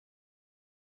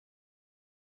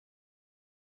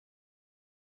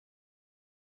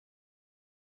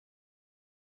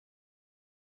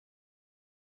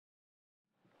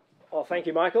Well, thank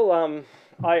you, Michael.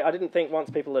 I didn't think once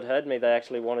people had heard me, they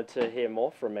actually wanted to hear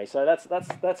more from me. So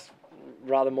that's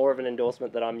rather more of an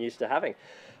endorsement that I'm used to having.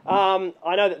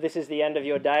 I know that this is the end of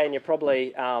your day, and you're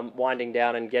probably winding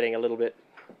down and getting a little bit.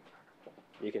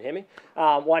 You can hear me.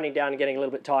 Winding down and getting a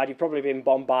little bit tired. You've probably been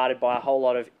bombarded by a whole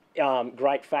lot of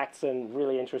great facts and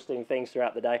really interesting things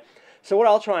throughout the day. So what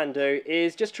I'll try and do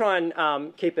is just try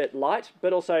and keep it light,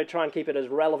 but also try and keep it as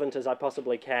relevant as I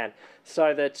possibly can,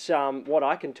 so that what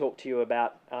I can talk to you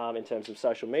about in terms of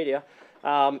social media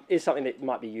is something that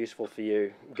might be useful for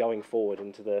you going forward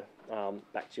into the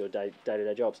back to your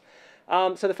day-to-day jobs.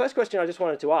 So the first question I just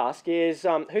wanted to ask is,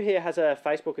 who here has a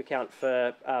Facebook account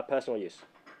for personal use?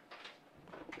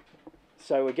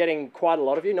 So we're getting quite a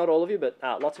lot of you, not all of you, but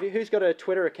lots of you. Who's got a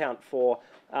Twitter account for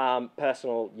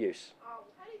personal use?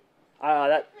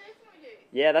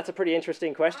 Yeah, that's a pretty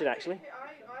interesting question, actually.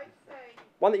 I'd say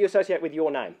One that you associate with your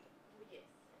name. yes.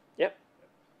 Yep.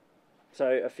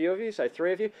 So a few of you, so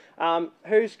 3 of you.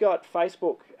 Who's got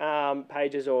Facebook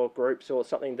pages or groups or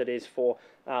something that is for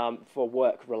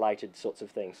work-related sorts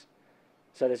of things?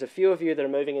 So there's a few of you that are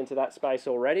moving into that space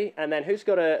already. And then who's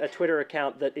got a Twitter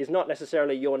account that is not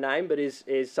necessarily your name, but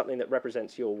is something that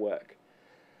represents your work?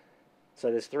 So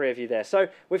there's 3 of you there. So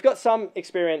we've got some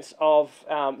experience of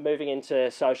moving into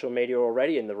social media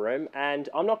already in the room, and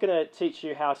I'm not going to teach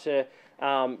you how to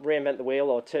reinvent the wheel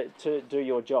or to do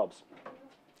your jobs.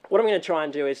 What I'm going to try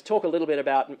and do is talk a little bit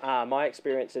about my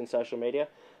experience in social media,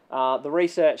 the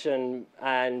research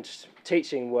and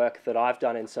teaching work that I've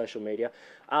done in social media,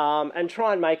 and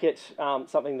try and make it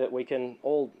something that we can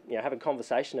all have a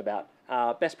conversation about.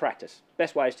 Best practice,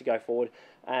 best ways to go forward,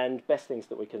 and best things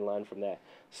that we can learn from there.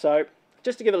 So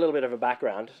just to give a little bit of a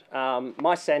background,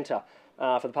 my centre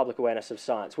for the public awareness of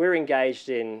science, we're engaged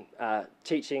in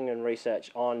teaching and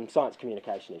research on science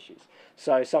communication issues.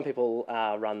 So some people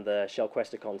run the Shell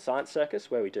Questacon Science Circus,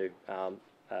 where we do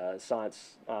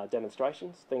science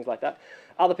demonstrations, things like that.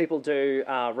 Other people do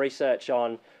research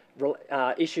on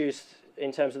issues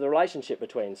in terms of the relationship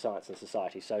between science and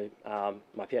society. So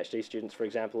my PhD students, for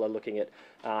example, are looking at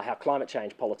how climate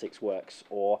change politics works,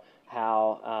 or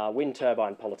how wind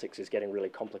turbine politics is getting really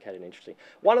complicated and interesting.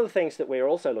 One of the things that we're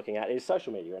also looking at is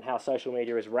social media, and how social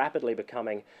media is rapidly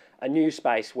becoming a new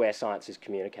space where science is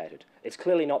communicated. It's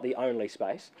clearly not the only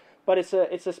space, but it's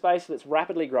a space that's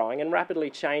rapidly growing and rapidly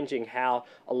changing how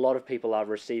a lot of people are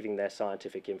receiving their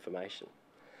scientific information.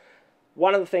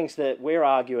 One of the things that we're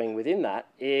arguing within that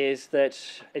is that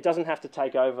it doesn't have to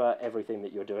take over everything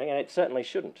that you're doing, and it certainly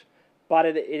shouldn't. But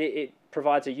it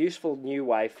provides a useful new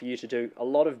way for you to do a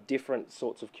lot of different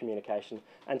sorts of communication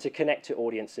and to connect to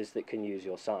audiences that can use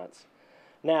your science.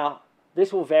 Now,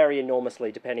 this will vary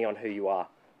enormously depending on who you are.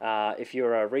 If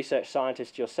you're a research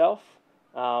scientist yourself,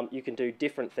 you can do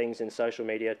different things in social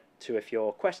media to if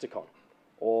you're Questacon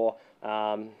or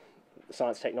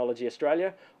Science Technology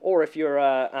Australia, or if you're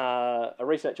a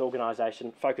research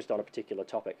organisation focused on a particular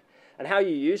topic. And how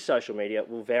you use social media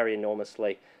will vary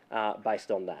enormously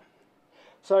based on that.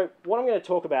 So what I'm going to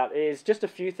talk about is just a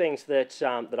few things that,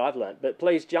 that I've learned, but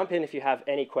please jump in if you have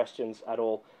any questions at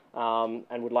all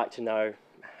and would like to know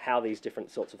how these different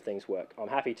sorts of things work. I'm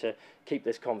happy to keep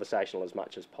this conversational as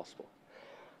much as possible.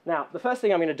 Now, the first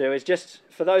thing I'm going to do is just,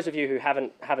 for those of you who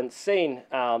haven't seen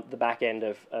the back end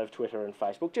of Twitter and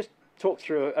Facebook, just talk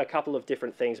through a couple of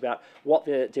different things about what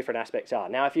the different aspects are.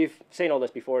 Now, if you've seen all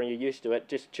this before and you're used to it,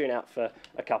 just tune out for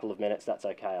a couple of minutes. That's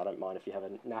okay. I don't mind if you have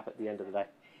a nap at the end of the day.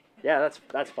 Yeah,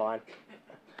 that's fine.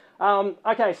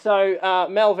 Okay, so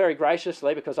Mel very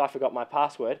graciously, because I forgot my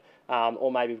password,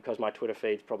 or maybe because my Twitter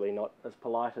feed's probably not as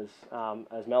polite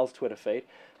as Mel's Twitter feed,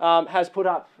 has put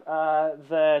up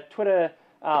the Twitter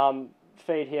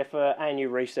feed here for ANU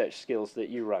research skills that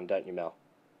you run, don't you, Mel?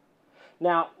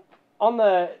 Now,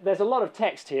 there's a lot of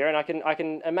text here, and I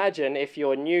can imagine if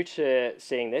you're new to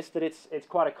seeing this that it's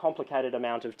quite a complicated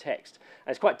amount of text.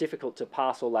 And it's quite difficult to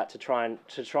parse all that to try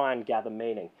and gather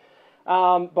meaning.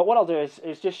 But what I'll do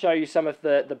is just show you some of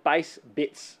the base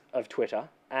bits of Twitter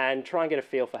and try and get a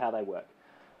feel for how they work.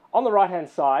 On the right-hand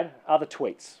side are the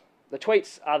tweets. The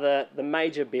tweets are the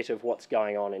major bit of what's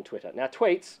going on in Twitter. Now,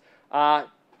 tweets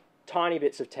are tiny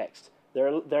bits of text. They're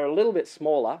a little bit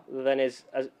smaller than is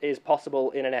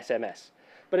possible in an SMS.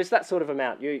 But it's that sort of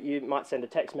amount. You might send a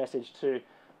text message to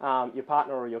your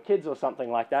partner or your kids or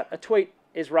something like that. A tweet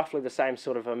is roughly the same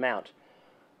sort of amount.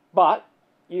 But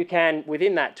you can,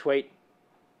 within that tweet,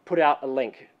 put out a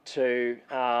link to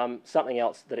something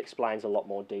else that explains a lot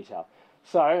more detail.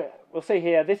 So we'll see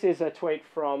here, this is a tweet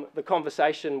from the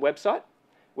Conversation website,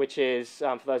 which is,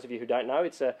 for those of you who don't know,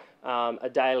 it's a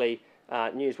daily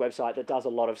news website that does a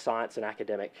lot of science and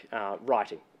academic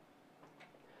writing.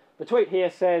 The tweet here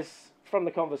says, from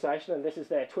the conversation, and this is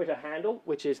their Twitter handle,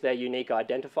 which is their unique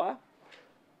identifier.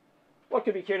 What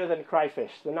could be cuter than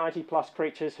crayfish, the 90-plus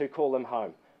creatures who call them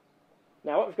home?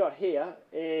 Now, what we've got here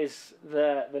is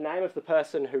the name of the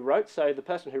person who wrote. So the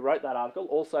person who wrote that article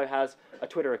also has a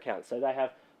Twitter account. So they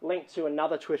have linked to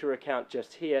another Twitter account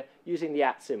just here using the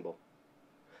 @ symbol.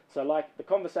 So like the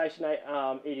Conversation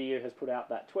EDU has put out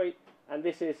that tweet, and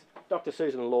this is Dr.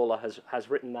 Susan Lawler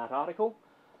has written that article.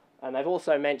 And they've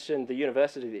also mentioned the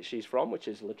university that she's from, which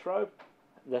is La Trobe,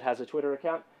 that has a Twitter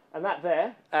account. And that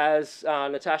there, as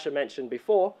Natasha mentioned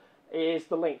before, is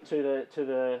the link to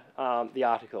the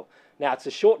article. Now, it's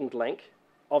a shortened link.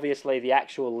 Obviously, the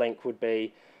actual link would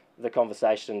be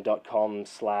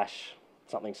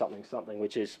theconversation.com/something, something, something,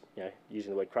 which is, you know,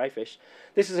 using the word crayfish.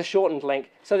 This is a shortened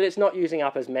link so that it's not using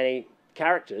up as many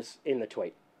characters in the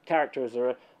tweet. Characters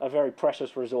are a very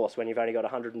precious resource when you've only got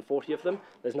 140 of them.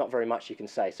 There's not very much you can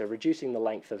say, so reducing the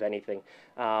length of anything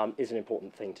is an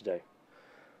important thing to do.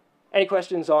 Any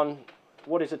questions on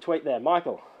what is a tweet there?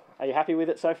 Michael, are you happy with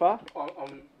it so far?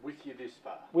 I'm with you this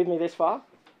far. With me this far?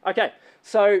 Okay,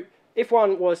 so if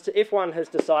one has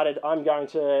decided I'm going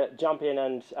to jump in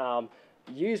and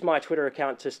use my Twitter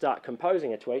account to start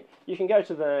composing a tweet, you can go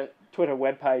to the Twitter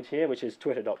webpage here, which is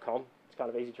twitter.com. It's kind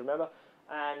of easy to remember.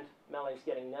 And Melanie's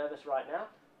getting nervous right now.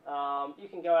 You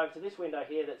can go over to this window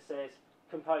here that says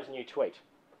compose new tweet.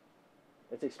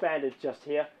 It's expanded just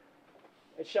here.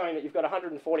 It's showing that you've got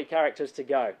 140 characters to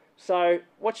go. So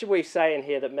what should we say in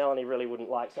here that Melanie really wouldn't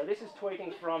like? So this is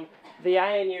tweeting from the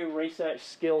ANU Research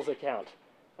Skills account.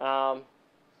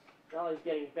 Melanie's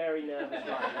getting very nervous right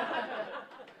now.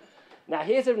 Now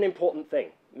here's an important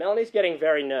thing. Melanie's getting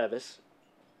very nervous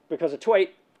because a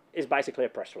tweet is basically a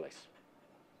press release.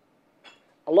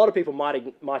 A lot of people might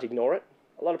ignore it.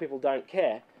 A lot of people don't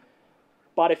care.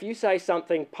 But if you say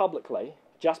something publicly,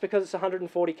 just because it's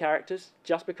 140 characters,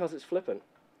 just because it's flippant,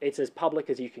 it's as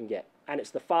public as you can get. And it's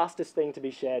the fastest thing to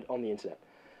be shared on the internet.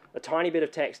 A tiny bit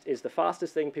of text is the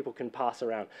fastest thing people can pass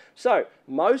around. So,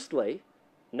 mostly,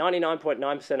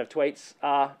 99.9% of tweets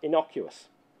are innocuous.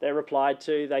 They're replied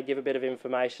to, they give a bit of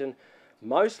information.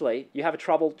 Mostly, you have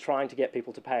trouble trying to get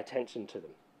people to pay attention to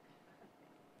them.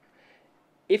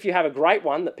 If you have a great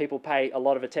one that people pay a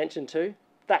lot of attention to,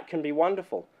 that can be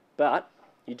wonderful. But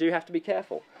you do have to be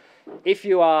careful. If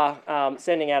you are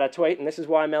sending out a tweet, and this is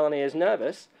why Melanie is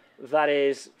nervous, that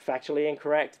is factually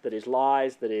incorrect, that is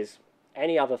lies, that is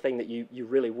any other thing that you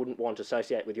really wouldn't want to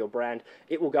associate with your brand,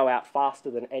 it will go out faster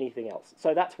than anything else.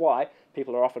 So that's why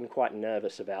people are often quite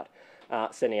nervous about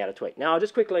sending out a tweet. Now, I'll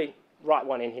just quickly write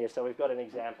one in here so we've got an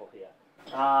example here.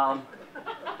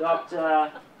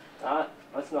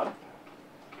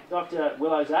 Dr.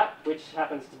 Willow Zap, which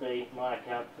happens to be my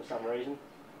account for some reason.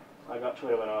 I got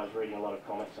Twitter when I was reading a lot of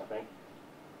comics, I think,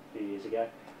 a few years ago.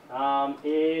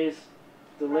 Is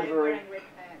delivering...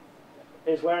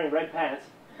 Is wearing red pants.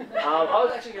 I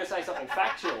was actually going to say something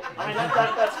factual. I mean,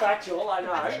 that's factual, I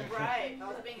know. Right, I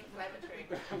was being inflammatory.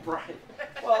 Right.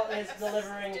 Well, it's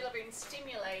delivering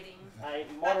Stimulating. a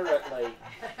moderately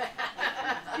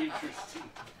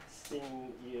Interesting.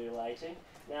 stimulating.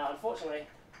 Now, unfortunately,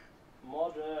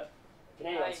 can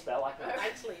anyone spell? I can.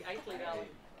 Eightley Valley.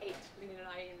 8, we need an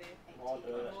I in there.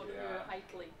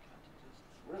 Eightley.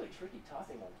 Really tricky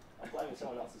typing on. I'm blaming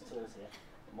someone else's tools here.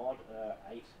 Mod 8.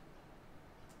 I'm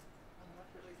not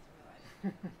really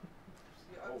stimulated.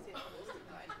 You obviously have more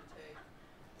stimulation too.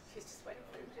 She's just waiting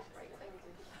for him to just break things.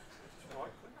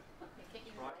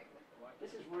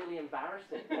 This is really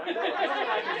embarrassing. I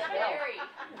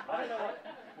don't know what.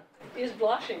 Is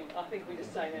blushing, I think we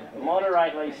just say now.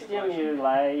 Moderately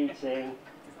stimulating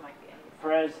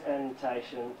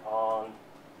presentation on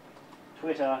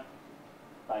Twitter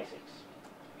basics.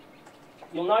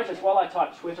 You'll notice while I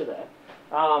typed Twitter there,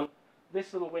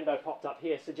 this little window popped up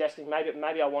here suggesting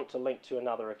maybe I want to link to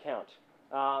another account.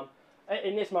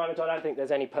 In this moment, I don't think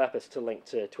there's any purpose to link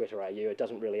to Twitter AU. It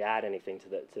doesn't really add anything to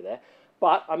there.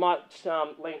 But I might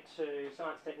link to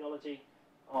Science Technology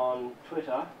on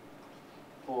Twitter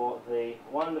for the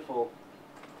wonderful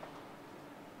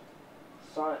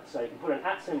science. So you can put an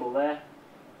 @ symbol there.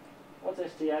 What's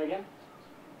STA again?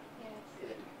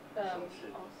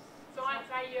 Science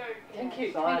AU. Thank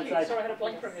you. Science Sorry, I had a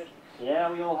blank for a minute.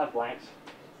 Yeah, we all have blanks.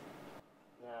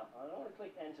 Now, I don't want to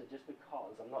click enter just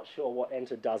because I'm not sure what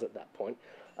enter does at that point.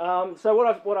 So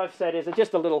what I've said is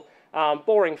just a little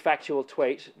boring factual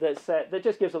tweet that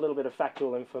just gives a little bit of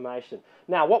factual information.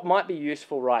 Now, what might be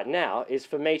useful right now is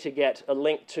for me to get a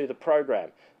link to the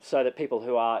program so that people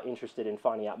who are interested in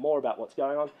finding out more about what's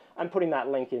going on and putting that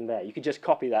link in there. You could just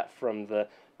copy that from the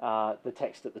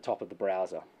text at the top of the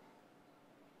browser.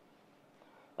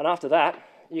 And after that,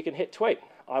 you can hit tweet.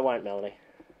 I won't, Melanie.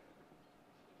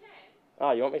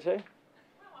 Oh, you want me to? Well,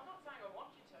 I'm not saying I want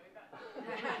you to,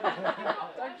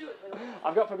 but don't do it.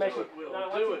 I've got permission. Do it, Will. No,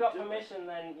 once Do you've it, got do it. permission,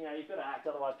 then you've got to act.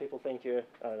 Otherwise, people think you're,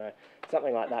 I don't know,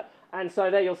 something like that. And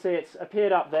so there you'll see it's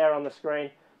appeared up there on the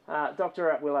screen. Dr.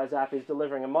 at Willow's app is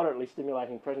delivering a moderately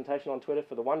stimulating presentation on Twitter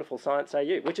for the wonderful Science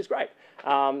AU, which is great.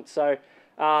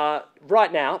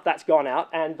 Right now, that's gone out,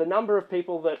 and the number of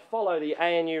people that follow the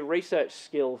ANU Research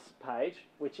Skills page,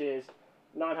 which is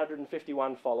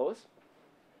 951 followers,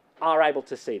 are able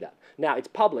to see that. Now, it's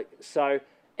public, so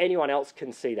anyone else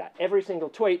can see that. Every single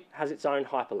tweet has its own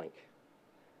hyperlink.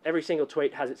 Every single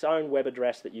tweet has its own web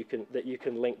address that you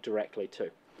can link directly to.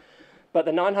 But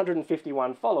the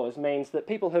 951 followers means that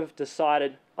people have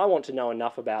decided, I want to know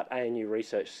enough about ANU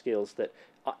Research Skills that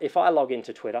if I log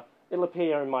into Twitter, it'll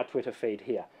appear in my Twitter feed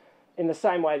here. In the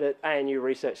same way that ANU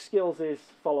Research Skills is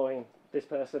following this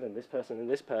person and this person and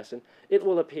this person, it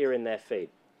will appear in their feed.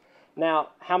 Now,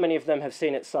 how many of them have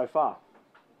seen it so far?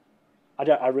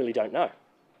 I really don't know.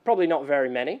 Probably not very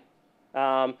many.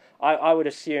 I would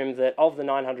assume that of the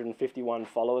 951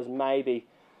 followers, maybe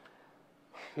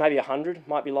 100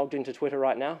 might be logged into Twitter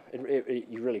right now.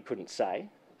 You really couldn't say.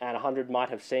 And 100 might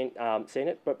have seen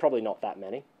it, but probably not that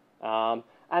many.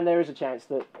 And there is a chance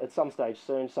that at some stage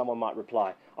soon someone might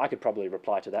reply. I could probably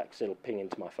reply to that because it'll ping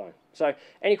into my phone. So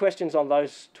any questions on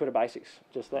those Twitter basics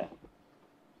just there?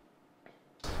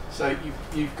 So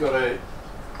you've got a,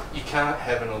 you can't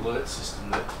have an alert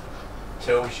system that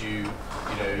tells you,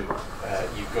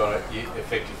 you've got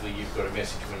effectively you've got a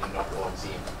message when you're not logged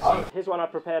in. Oh, here's one I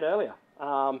prepared earlier.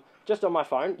 Just on my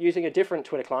phone, using a different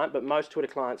Twitter client, but most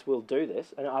Twitter clients will do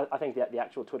this, and I think that the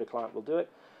actual Twitter client will do it.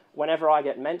 Whenever I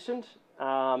get mentioned,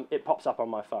 it pops up on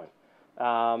my phone.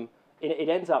 It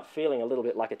ends up feeling a little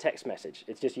bit like a text message.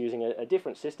 It's just using a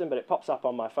different system, but it pops up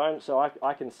on my phone, so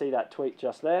I can see that tweet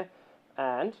just there,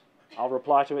 and I'll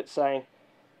reply to it saying,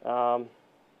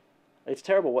 it's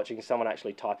terrible watching someone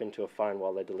actually type into a phone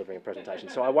while they're delivering a presentation,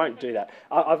 so I won't do that.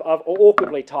 I've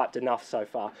awkwardly typed enough so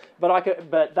far, but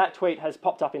that tweet has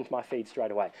popped up into my feed straight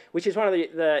away, which is one of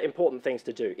the important things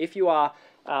to do. If you are,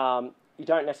 you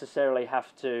don't necessarily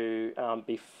have to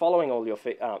be following all your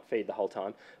feed the whole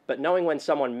time, but knowing when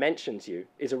someone mentions you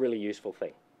is a really useful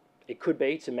thing. It could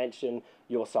be to mention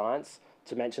your science,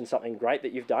 to mention something great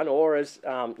that you've done, or as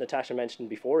Natasha mentioned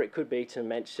before, it could be to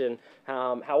mention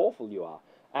how awful you are.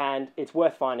 And it's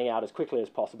worth finding out as quickly as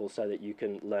possible so that you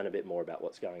can learn a bit more about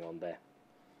what's going on there.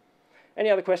 Any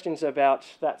other questions about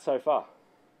that so far?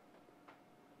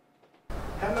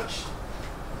 How much,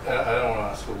 I don't want to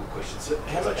ask all the questions, so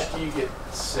how much do you get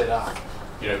set up,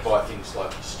 by things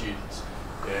like your students?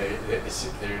 They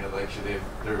sit there in a lecture,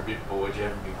 they're a bit bored, you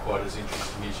haven't been quite as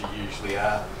interesting as you usually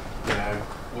are.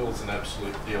 Will's an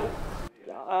absolute dill.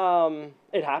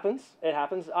 It happens. It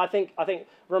happens. I think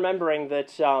remembering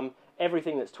that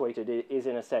everything that's tweeted is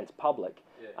in a sense public.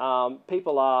 Yeah.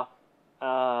 People are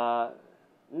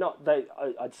not.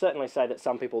 I'd certainly say that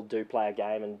some people do play a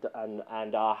game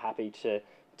and are happy to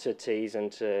tease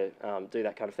and to do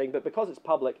that kind of thing. But because it's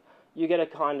public, you get a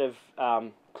kind of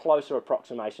closer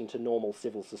approximation to normal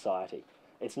civil society.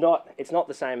 It's not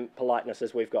the same politeness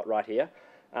as we've got right here.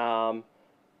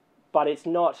 But it's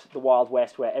not the Wild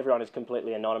West where everyone is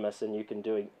completely anonymous and you can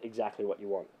do exactly what you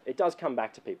want. It does come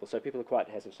back to people, so people are quite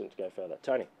hesitant to go further.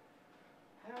 Tony?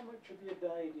 How much of your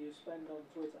day do you spend on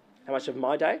Twitter? How much of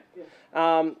my day? Yes.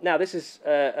 Now, this is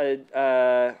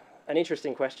an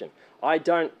interesting question. I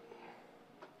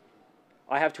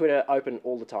have Twitter open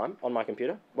all the time on my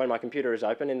computer. When my computer is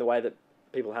open, in the way that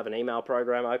people have an email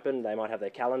program open, they might have their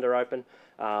calendar open,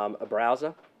 a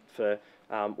browser for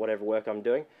whatever work I'm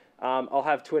doing. I'll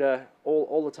have Twitter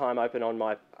all the time open on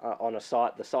my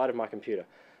the side of my computer.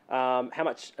 How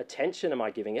much attention am I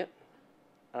giving it?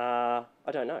 I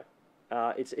don't know.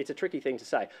 It's a tricky thing to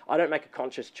say. I don't make a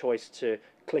conscious choice to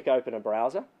click open a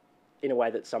browser in a way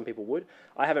that some people would.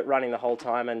 I have it running the whole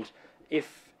time, and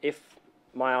if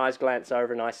my eyes glance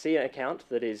over and I see an account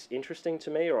that is interesting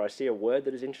to me, or I see a word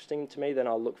that is interesting to me, then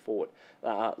I'll look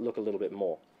a little bit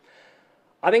more.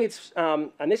 I think it's,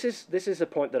 and this is a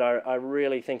point that I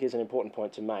really think is an important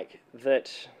point to make, that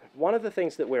one of the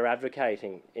things that we're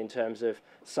advocating in terms of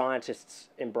scientists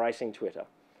embracing Twitter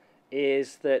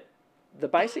is that the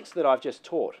basics that I've just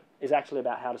taught is actually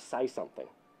about how to say something.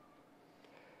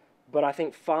 But I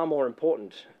think far more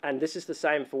important, and this is the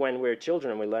same for when we're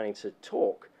children and we're learning to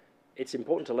talk, it's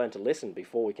important to learn to listen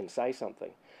before we can say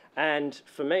something. And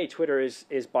for me, Twitter is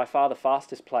by far the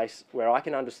fastest place where I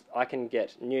can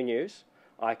get new news,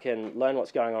 I can learn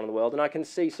what's going on in the world, and I can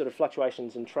see sort of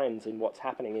fluctuations and trends in what's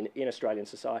happening in Australian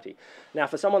society. Now,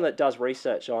 for someone that does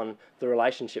research on the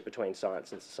relationship between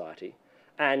science and society,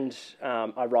 and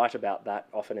I write about that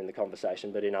often in the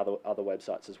conversation, but in other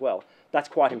websites as well, that's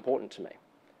quite important to me.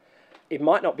 It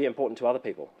might not be important to other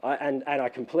people, and I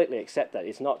completely accept that.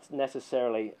 It's not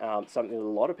necessarily something that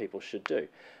a lot of people should do.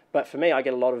 But for me, I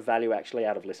get a lot of value actually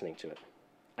out of listening to it.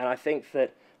 And I think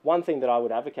that one thing that I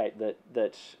would advocate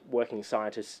that working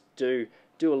scientists do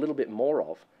a little bit more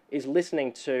of is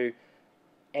listening to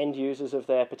end users of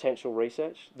their potential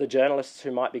research, the journalists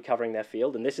who might be covering their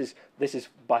field, and this is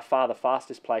by far the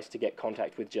fastest place to get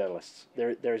contact with journalists.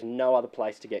 There is no other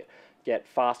place to get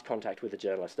fast contact with a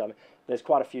journalist. I mean, there's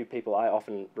quite a few people. I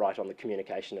often write on the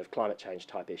communication of climate change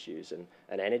type issues and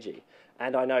energy,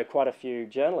 and I know quite a few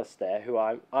journalists there who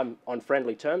I'm on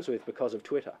friendly terms with because of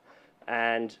Twitter,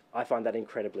 and I find that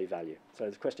incredibly valuable. So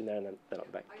there's a question there and then on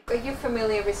the back. Are you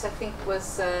familiar with, I think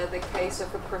was the case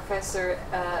of a professor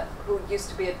who used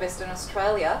to be at Western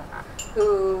Australia,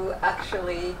 who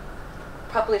actually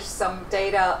published some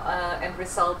data and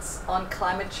results on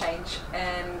climate change,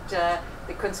 and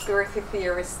the conspiracy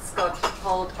theorists got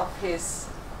hold of his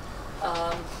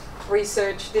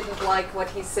research, didn't like what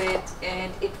he said,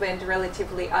 and it went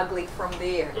relatively ugly from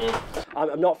there.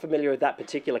 I'm not familiar with that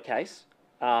particular case,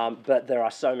 but there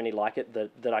are so many like it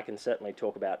that I can certainly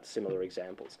talk about similar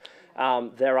examples.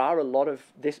 There are a lot of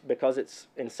this, because it's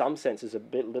in some senses a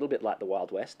little bit like the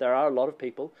Wild West. There are a lot of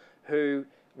people who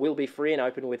will be free and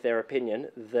open with their opinion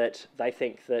that they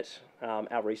think that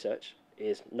our research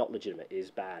is not legitimate,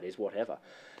 is bad, is whatever.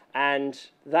 And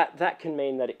that can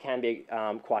mean that it can be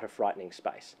quite a frightening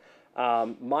space.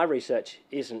 My research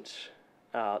isn't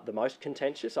the most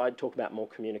contentious. I talk about more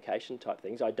communication type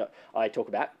things. I talk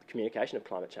about communication of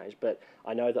climate change, but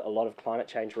I know that a lot of climate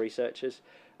change researchers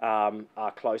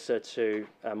are closer to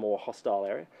a more hostile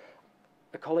area.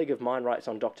 A colleague of mine writes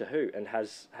on Doctor Who and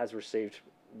has received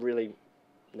really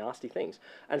nasty things.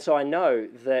 And so I know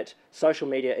that social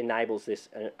media enables this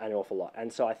an awful lot.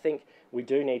 And so I think we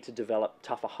do need to develop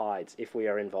tougher hides if we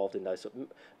are involved in those.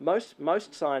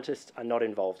 Most scientists are not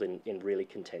involved in really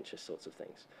contentious sorts of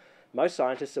things. Most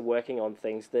scientists are working on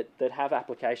things that have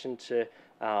application to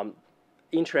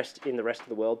interest in the rest of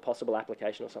the world, possible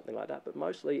application or something like that. But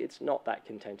mostly it's not that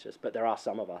contentious. But there are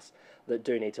some of us that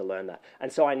do need to learn that.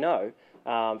 And so I know,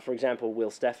 for example,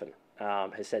 Will Steffen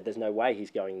has said there's no way he's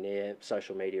going near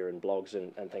social media and blogs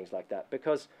and things like that,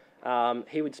 because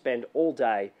he would spend all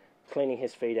day cleaning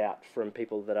his feed out from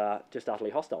people that are just utterly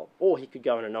hostile. Or he could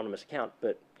go an anonymous account,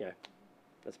 but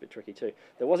that's a bit tricky too.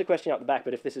 There was a question up the back,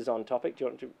 but if this is on topic, do you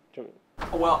want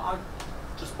to? Well, I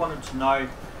just wanted to know,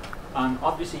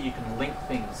 obviously you can link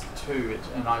things to it,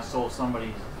 and I saw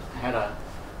somebody had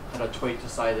a tweet to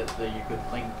say that you could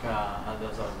link,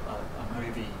 there's a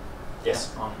movie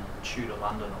Yes. on Tudor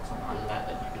London or something like that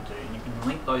you could do, and you can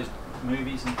link those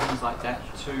movies and things like that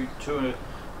to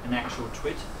an actual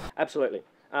tweet. Absolutely.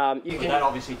 That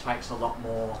obviously takes a lot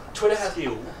more Twitter has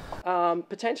skill.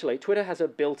 Potentially, Twitter has a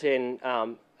built-in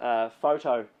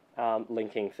photo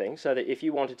linking thing, so that if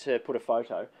you wanted to put a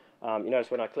photo, you notice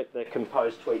when I click the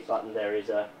compose tweet button, there is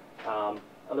a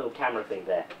little camera thing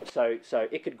there. So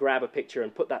it could grab a picture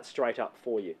and put that straight up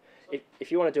for you.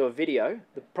 If you want to do a video,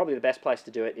 probably the best place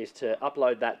to do it is to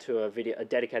upload that to a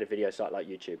dedicated video site like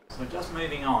YouTube. So just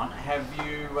moving on, have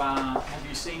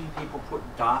you seen people put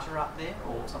data up there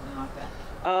or something like that?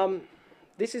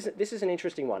 This is an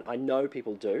interesting one. I know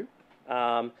people do,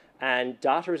 and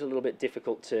data is a little bit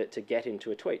difficult to get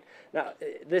into a tweet. Now,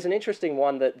 there's an interesting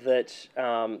one a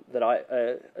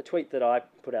tweet that I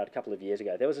put out a couple of years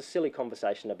ago. There was a silly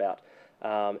conversation about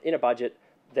in a budget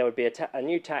there would be a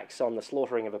new tax on the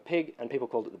slaughtering of a pig, and people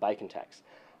called it the bacon tax.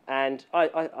 And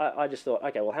I just thought,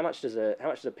 okay, well, how much does a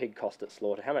pig cost at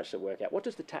slaughter? How much does it work out? What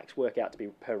does the tax work out to be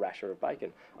per rasher of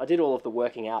bacon? I did all of the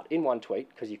working out in one tweet,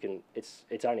 because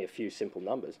it's only a few simple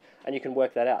numbers, and you can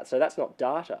work that out. So that's not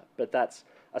data, but that's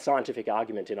a scientific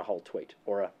argument in a whole tweet,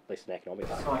 or at least an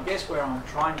economic argument. So I guess where I'm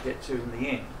trying to get to in the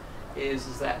end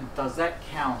is that does that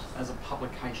count as a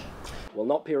publication? Well,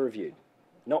 not peer reviewed.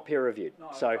 Not peer reviewed.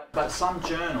 No, but some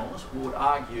journals would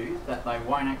argue that they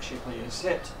won't actually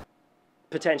accept.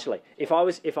 Potentially, if I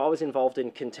was involved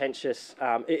in contentious,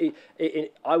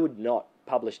 I would not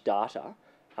publish data.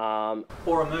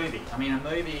 Or a movie. I mean, a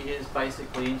movie is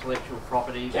basically intellectual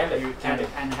property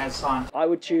and has science. I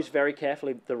would choose very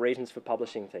carefully the reasons for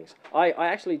publishing things. I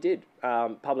actually did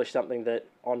publish something that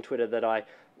on Twitter that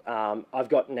I've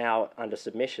got now under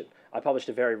submission. I published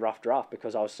a very rough draft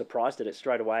because I was surprised at it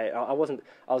straight away. I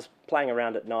was playing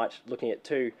around at night looking at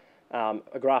two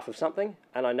a graph of something,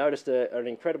 and I noticed an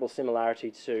incredible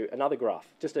similarity to another graph.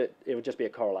 It would just be a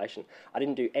correlation. I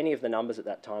didn't do any of the numbers at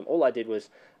that time. All I did was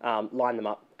line them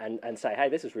up and say, hey,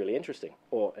 this is really interesting,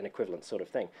 or an equivalent sort of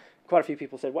thing. Quite a few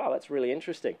people said, wow, that's really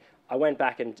interesting. I went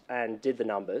back and did the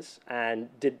numbers and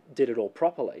did it all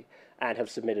properly and have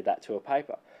submitted that to a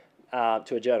paper,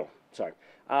 to a journal, sorry.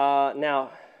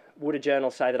 Now, would a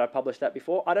journal say that I published that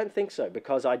before? I don't think so,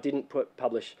 because I didn't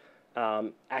publish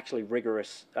actually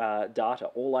rigorous data.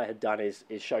 All I had done is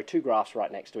show two graphs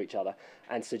right next to each other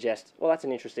and suggest, well, that's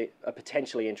a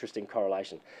potentially interesting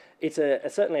correlation. It's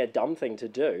certainly a dumb thing to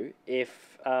do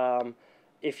if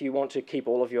you want to keep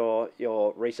all of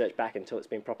your research back until it's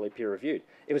been properly peer reviewed.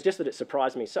 It was just that it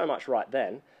surprised me so much right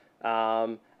then,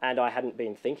 and I hadn't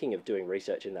been thinking of doing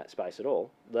research in that space at all,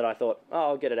 that I thought, oh,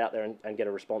 I'll get it out there and get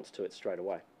a response to it straight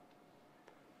away.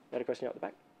 You had a question out the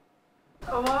back?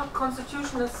 Our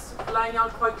constitution is laying out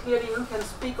quite clearly who can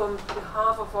speak on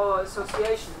behalf of our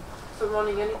association. So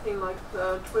running anything like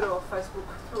Twitter or Facebook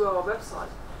through our website.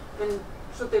 And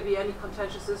should there be any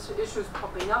contentious issues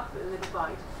popping up in the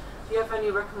debate, do you have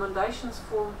any recommendations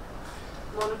for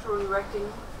monitoring,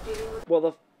 dealing with?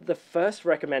 Well, the first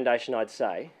recommendation I'd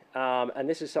say, and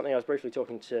this is something I was briefly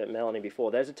talking to Melanie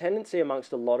before, there's a tendency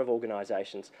amongst a lot of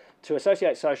organisations to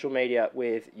associate social media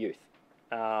with youth.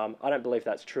 I don't believe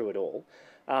that's true at all,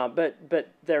 but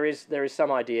there is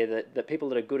some idea that people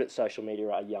that are good at social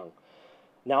media are young.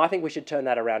 Now, I think we should turn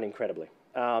that around incredibly.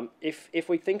 If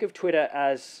we think of Twitter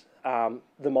as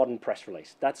the modern press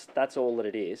release, that's all that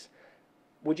it is.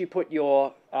 Would you put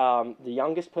the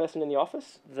youngest person in the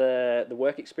office, the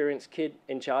work experience kid,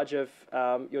 in charge of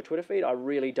your Twitter feed? I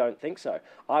really don't think so.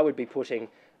 I would be putting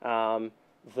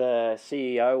the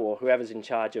CEO or whoever's in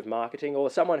charge of marketing, or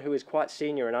someone who is quite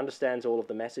senior and understands all of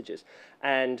the messages,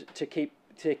 and to keep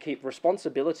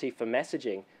responsibility for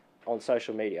messaging on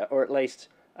social media, or at least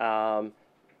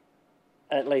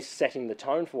setting the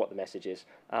tone for what the message is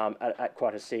at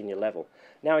quite a senior level.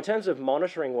 Now, in terms of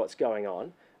monitoring what's going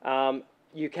on,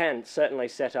 you can certainly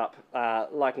set up,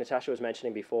 like Natasha was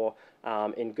mentioning before,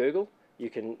 in Google, you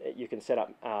can set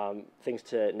up things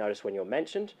to notice when you're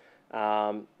mentioned.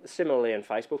 Similarly in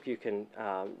Facebook, you can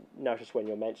notice when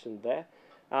you're mentioned there.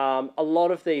 A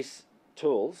lot of these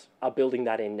tools are building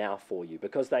that in now for you,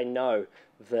 because they know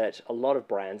that a lot of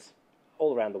brands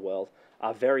all around the world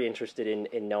are very interested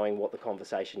in knowing what the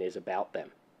conversation is about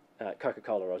them.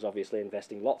 Coca-Cola is obviously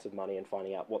investing lots of money in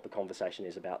finding out what the conversation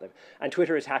is about them, and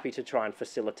Twitter is happy to try and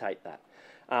facilitate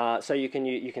that. So you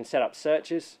can set up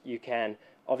searches, you can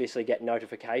obviously get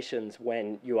notifications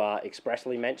when you are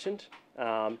expressly mentioned,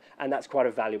 and that's quite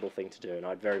a valuable thing to do, and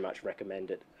I'd very much recommend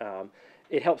it.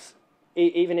 It helps,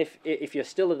 even if you're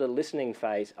still at the listening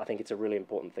phase, I think it's a really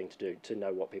important thing to do, to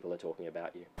know what people are talking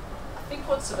about you. I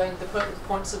think the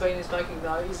point Sabine is making,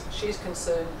 though, is she's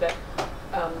concerned that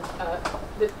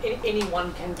that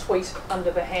anyone can tweet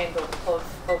under the handle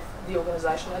of the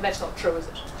organisation, and that's not true, is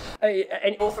it?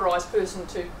 An authorised person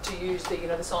to use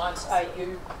the Science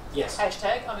AU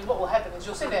hashtag. I mean, what will happen is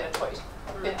you'll send out a tweet,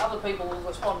 then other people will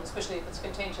respond, especially if it's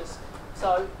contentious.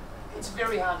 So it's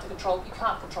very hard to control. You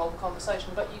can't control the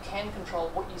conversation, but you can control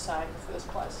what you say in the first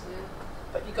place. Yeah.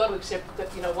 But you've got to accept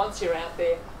that, once you're out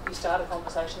there, you start a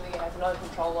conversation that you have no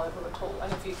control over at all.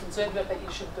 And if you're concerned about that,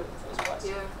 you shouldn't do it in the first place.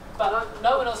 Yeah. But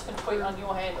no one else can tweet on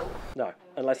your handle. No,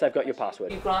 unless they've got your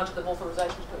password. You granted them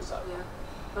authorisation to do so. Yeah.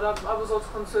 But I was also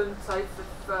concerned, say, if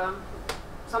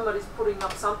somebody's putting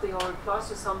up something or replies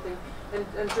to something,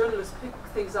 and journalists pick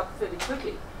things up fairly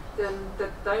quickly, then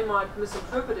that they might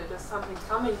misinterpret it as something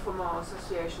coming from our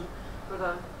association.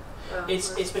 But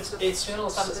it's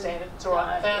journalists understand it. It's all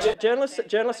right.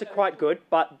 Journalists are quite good,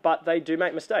 but they do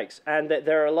make mistakes, and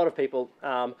there are a lot of people,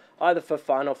 either for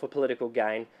fun or for political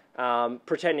gain,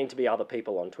 pretending to be other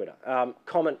people on Twitter.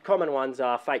 Common ones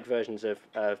are fake versions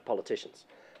of politicians.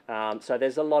 So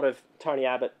there's a lot of Tony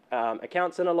Abbott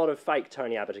accounts and a lot of fake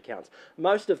Tony Abbott accounts.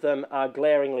 Most of them are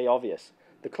glaringly obvious.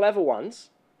 The clever ones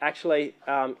actually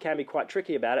can be quite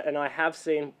tricky about it, and I have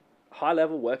seen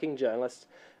high-level working journalists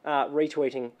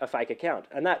retweeting a fake account,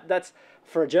 and that's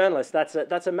for a journalist that's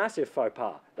a massive faux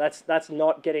pas. That's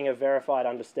not getting a verified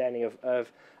understanding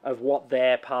of what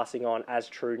they're passing on as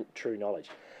true knowledge.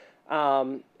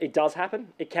 It does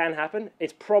happen. It can happen.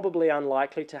 It's probably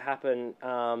unlikely to happen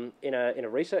in a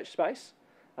research space,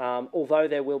 although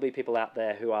there will be people out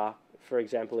there who are, for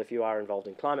example, if you are involved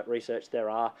in climate research, there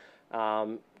are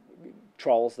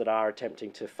trolls that are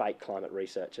attempting to fake climate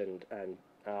research and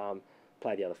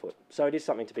play the other foot. So it is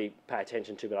something to pay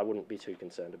attention to, but I wouldn't be too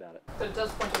concerned about it. But it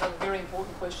does point to another very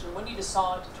important question. When you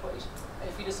decide to tweet,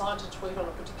 if you decide to tweet on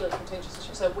a particularly contentious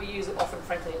issue, so we use it often,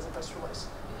 frankly, as a press release,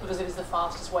 because it is the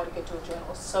fastest way to get to a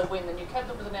journalist. So when the new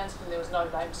cabinet was announced and there was no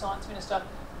named science minister,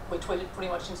 we tweeted pretty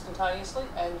much instantaneously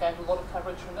and gained a lot of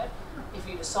coverage from that. If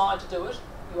you decide to do it,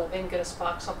 you are then going to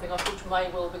spark something off which may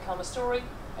well become a story,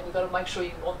 and you've got to make sure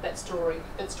you want that story.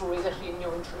 That story is actually in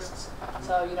your interests.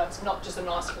 So, you know, it's not just a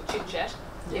nice little chit-chat.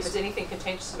 Yes. If it's anything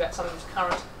contentious about something that's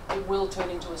current, it will turn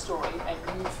into a story, and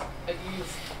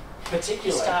you've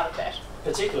started that.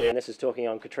 Particularly, and this is talking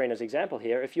on Katrina's example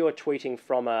here, if you're tweeting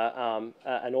from an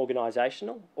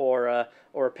organisational or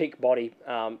a peak body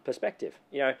perspective,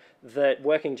 you know, that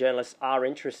working journalists are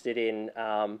interested in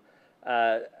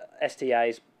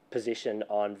STA's position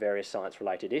on various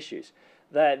science-related issues.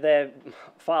 They're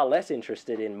far less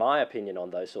interested, in my opinion,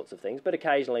 on those sorts of things, but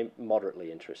occasionally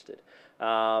moderately interested.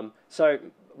 So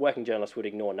working journalists would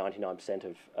ignore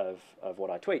 99% of what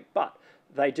I tweet, but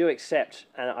they do accept,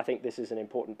 and I think this is an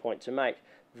important point to make,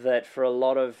 that for a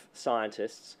lot of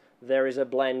scientists, there is a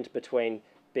blend between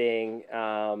being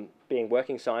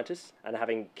working scientists and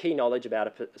having key knowledge about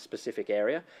a specific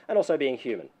area, and also being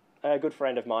human. A good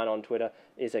friend of mine on Twitter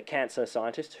is a cancer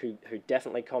scientist who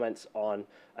definitely comments on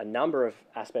a number of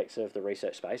aspects of the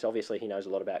research space. Obviously, he knows a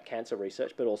lot about cancer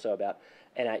research, but also about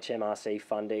NHMRC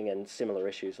funding and similar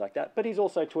issues like that. But he's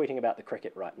also tweeting about the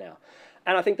cricket right now.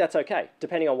 And I think that's okay,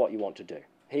 depending on what you want to do.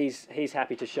 He's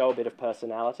happy to show a bit of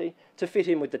personality to fit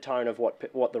in with the tone of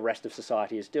what the rest of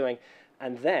society is doing.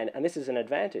 And then, and this is an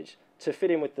advantage, to fit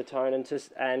in with the tone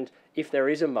and if there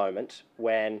is a moment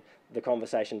when the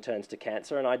conversation turns to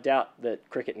cancer, and I doubt that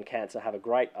cricket and cancer have a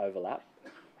great overlap,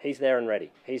 he's there and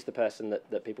ready. He's the person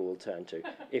that people will turn to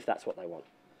if that's what they want.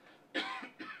 Do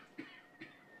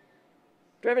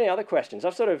you have any other questions?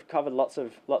 I've sort of covered lots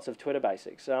of Twitter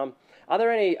basics. Are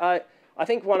there any? I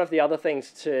think one of the other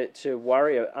things to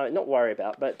worry, not worry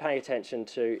about, but pay attention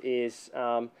to is,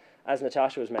 as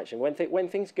Natasha was mentioning, when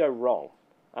things go wrong,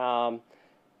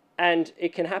 and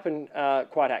it can happen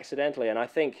quite accidentally. And I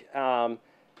think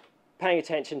paying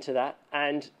attention to that,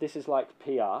 and this is like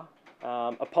PR,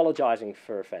 apologising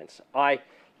for offence. I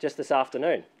just this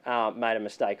afternoon made a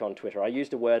mistake on Twitter. I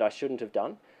used a word I shouldn't have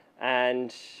done.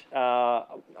 And I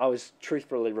was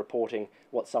truthfully reporting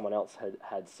what someone else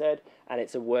had said, and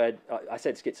it's a word, I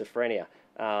said schizophrenia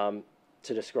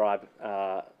to describe,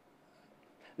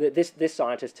 this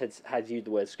scientist had used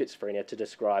the word schizophrenia to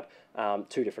describe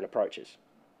two different approaches.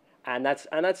 And that's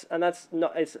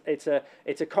not, it's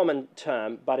a common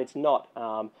term, but it's not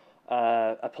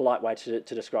a polite way to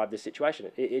describe this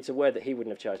situation. It's a word that he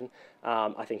wouldn't have chosen,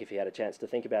 I think, if he had a chance to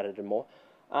think about it more.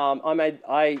 I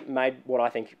made what I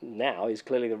think now is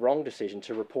clearly the wrong decision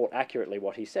to report accurately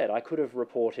what he said. I could have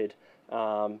reported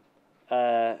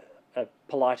a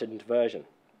politened version,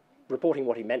 reporting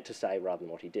what he meant to say rather than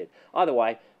what he did. Either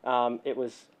way, it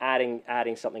was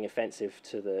adding something offensive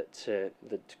to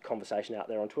the conversation out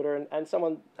there on Twitter, and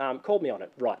someone called me on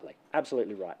it rightly,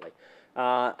 absolutely rightly.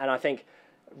 And I think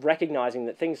recognising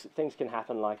that things can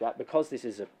happen like that, because this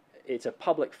is it's a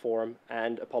public forum,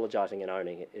 and apologising and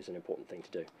owning it is an important thing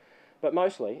to do. But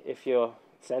mostly, if you're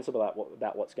sensible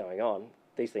about what's going on,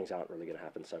 these things aren't really going to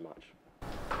happen so much.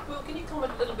 Well, can you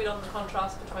comment a little bit on the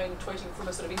contrast between tweeting from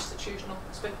a sort of institutional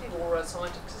perspective or a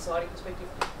scientific society perspective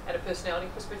and a personality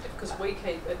perspective? Because we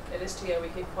keep, at STO, we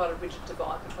keep quite a rigid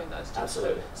divide between those two.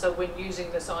 Absolutely. So when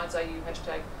using the ScienceAU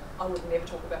hashtag, I would never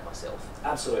talk about myself.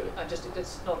 Absolutely.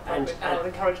 It's not appropriate, and I would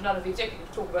encourage none of the executive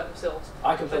to talk about themselves.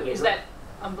 I completely agree.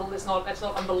 That's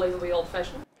not unbelievably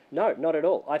old-fashioned? No, not at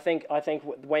all. I think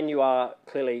when you are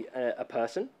clearly a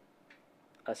person,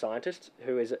 a scientist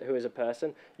who is a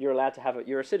person, you're allowed to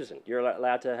you're a citizen. You're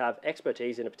allowed to have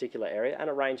expertise in a particular area and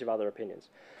a range of other opinions.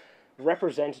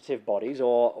 Representative bodies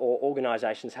or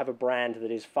organisations have a brand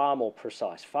that is far more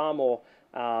precise, far more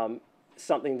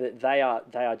something that they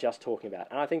are just talking about.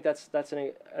 And I think that's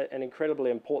an incredibly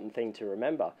important thing to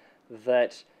remember,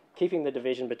 that keeping the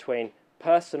division between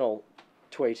personal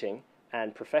tweeting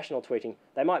and professional tweeting,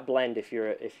 they might blend if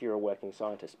you're a working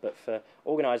scientist, but for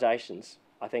organisations,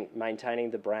 I think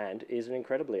maintaining the brand is an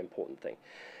incredibly important thing.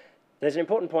 There's an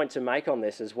important point to make on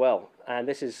this as well, and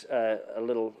this is a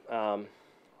little,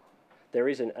 there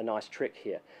is a nice trick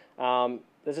here.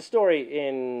 There's a story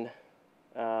in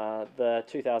the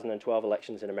 2012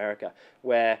 elections in America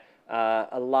where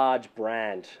a large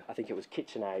brand, I think it was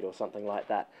KitchenAid or something like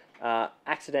that,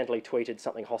 accidentally tweeted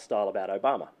something hostile about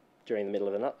Obama during the middle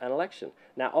of an election.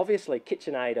 Now, obviously,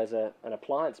 KitchenAid as an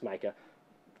appliance maker,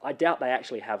 I doubt they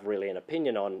actually have really an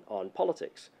opinion on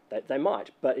politics. They might,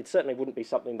 but it certainly wouldn't be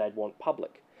something they'd want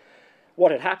public.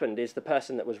 what had happened is the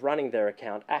person that was running their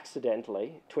account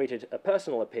accidentally tweeted a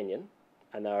personal opinion,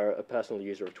 and they're a personal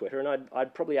user of Twitter, and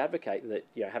I'd probably advocate that,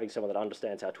 you know, having someone that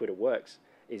understands how Twitter works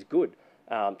is good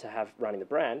to have running the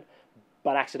brand,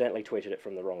 but accidentally tweeted it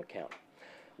from the wrong account.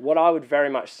 What I would very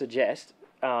much suggest,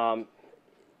 a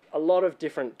lot of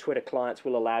different Twitter clients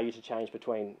will allow you to change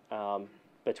between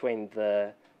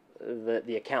the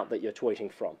account that you're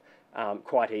tweeting from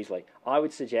quite easily. I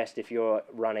would suggest, if you're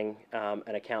running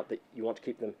an account that you want to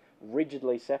keep them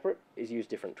rigidly separate, is use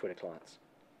different Twitter clients.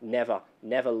 Never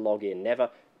log in.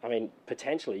 I mean,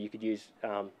 potentially you could use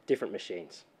different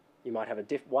machines. You might have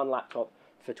one laptop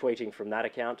for tweeting from that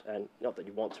account, and not that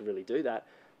you want to really do that,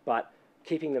 but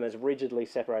keeping them as rigidly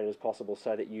separated as possible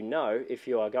so that you know if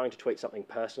you are going to tweet something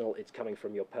personal, it's coming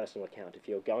from your personal account. If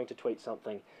you're going to tweet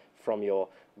something from your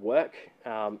work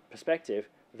perspective,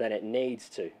 then it needs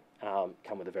to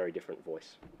come with a very different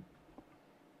voice.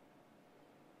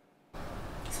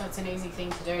 So it's an easy thing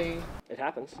to do. It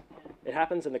happens. It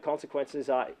happens, and the consequences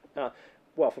are,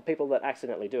 well, for people that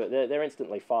accidentally do it, they're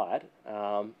instantly fired,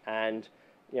 and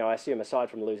you know, I assume aside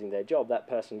from losing their job, that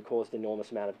person caused an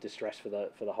enormous amount of distress for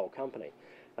the whole company.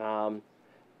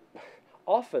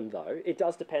 Often, though, it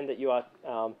does depend that you are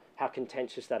how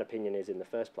contentious that opinion is in the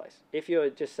first place. If you're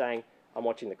just saying, I'm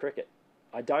watching the cricket,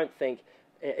 I don't think,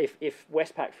 if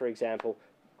Westpac, for example,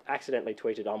 accidentally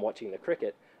tweeted, I'm watching the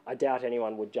cricket, I doubt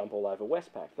anyone would jump all over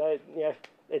Westpac.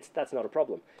 That's not a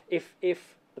problem. If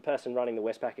the person running the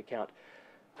Westpac account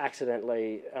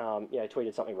accidentally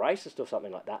tweeted something racist or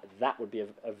something like that, that would be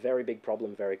a very big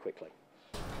problem very quickly.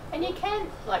 And you can,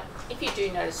 like, if you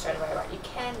do notice straight away, right, you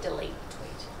can delete the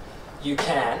tweet. You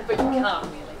can. But you can't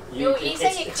really. You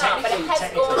say you can't, but it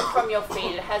has gone from your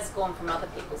feed, it has gone from other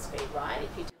people's feed, right?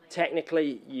 If you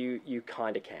technically, you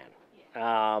kind of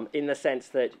can. In the sense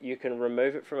that you can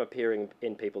remove it from appearing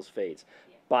in people's feeds.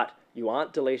 Yeah. But you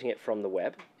aren't deleting it from the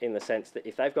web, in the sense that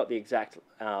if they've got the exact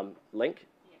link,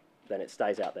 then it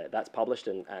stays out there. That's published,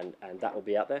 and that will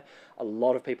be out there. A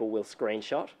lot of people will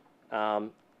screenshot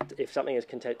if something is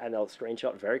content, and they'll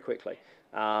screenshot very quickly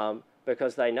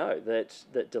because they know that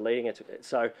deleting it.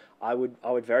 So I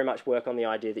would very much work on the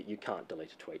idea that you can't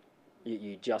delete a tweet.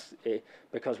 You just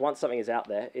because once something is out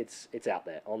there, it's out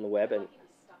there on the web. And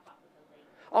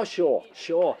oh, sure.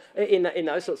 In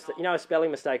those sorts of, a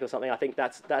spelling mistake or something, I think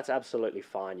that's absolutely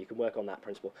fine. You can work on that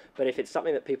principle. But if it's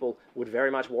something that people would very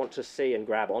much want to see and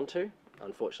grab onto,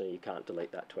 unfortunately, you can't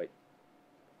delete that tweet.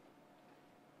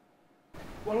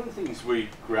 One of the things we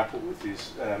grapple with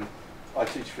is, I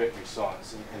teach veterinary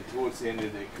science, and towards the end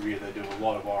of their career, they do a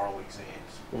lot of oral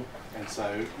exams. And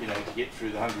so, to get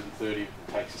through the 130, it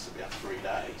takes us about 3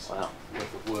 days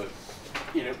worth of work.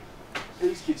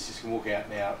 These kids just can walk out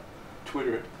now,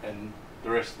 Twitter it, and the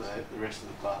rest of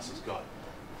the class has got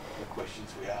the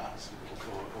questions we ask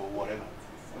or whatever.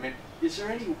 I mean, is there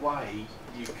any way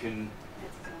you can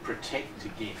protect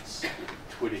against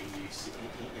Twitter use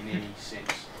in any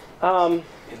sense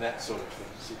in that sort of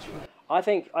situation? I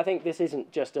think this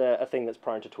isn't just a thing that's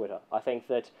prone to Twitter. I think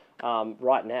that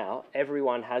right now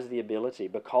everyone has the ability,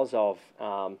 because of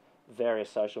various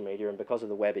social media and because of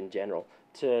the web in general,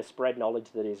 to spread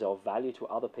knowledge that is of value to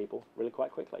other people really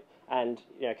quite quickly. And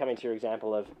coming to your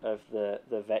example of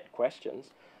the vet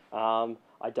questions,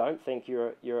 I don't think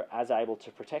you're as able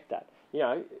to protect that.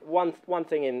 One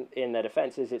thing in their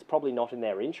defence is it's probably not in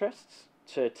their interests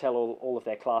to tell all of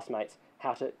their classmates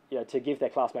how to give their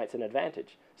classmates an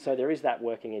advantage. So there is that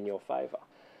working in your favour.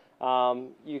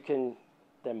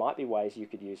 There might be ways you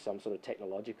could use some sort of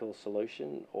technological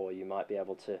solution, or you might be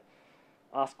able to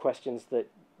ask questions that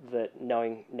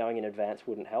knowing in advance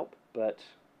wouldn't help. But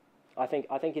I think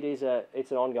it's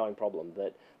an ongoing problem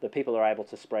that people are able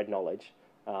to spread knowledge.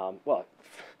 Well,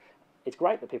 it's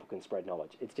great that people can spread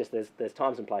knowledge. It's just there's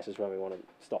times and places where we want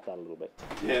to stop that a little bit.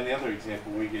 Yeah, and the other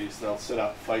example we get is they'll set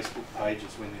up Facebook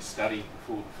pages when they're studying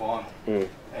before the final,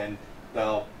 and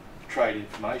they'll trade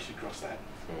information across that.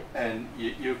 And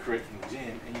you're correcting the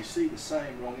exam, and you see the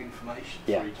same wrong information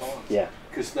 3 times.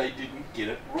 Because they didn't get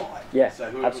it right. So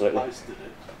whoever posted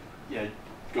it,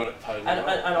 got it totally wrong.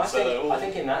 And I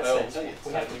think in that sense,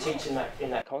 we have to teach in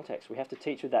that context. We have to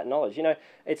teach with that knowledge.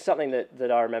 It's something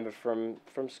that I remember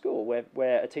from school,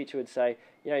 where a teacher would say,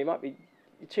 you might be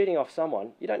cheating off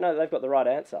someone. You don't know that they've got the right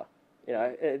answer.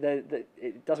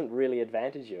 It doesn't really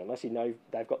advantage you unless you know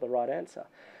they've got the right answer.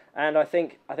 And I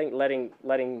think letting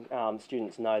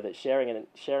students know that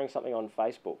sharing something on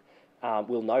Facebook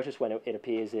will notice when it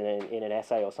appears in an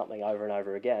essay or something over and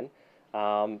over again,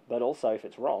 but also if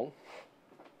it's wrong,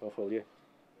 will fool you.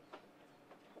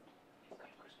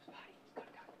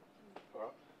 All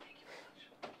right.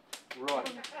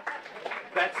 Right.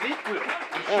 That's it, Will.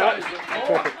 The show's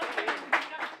on.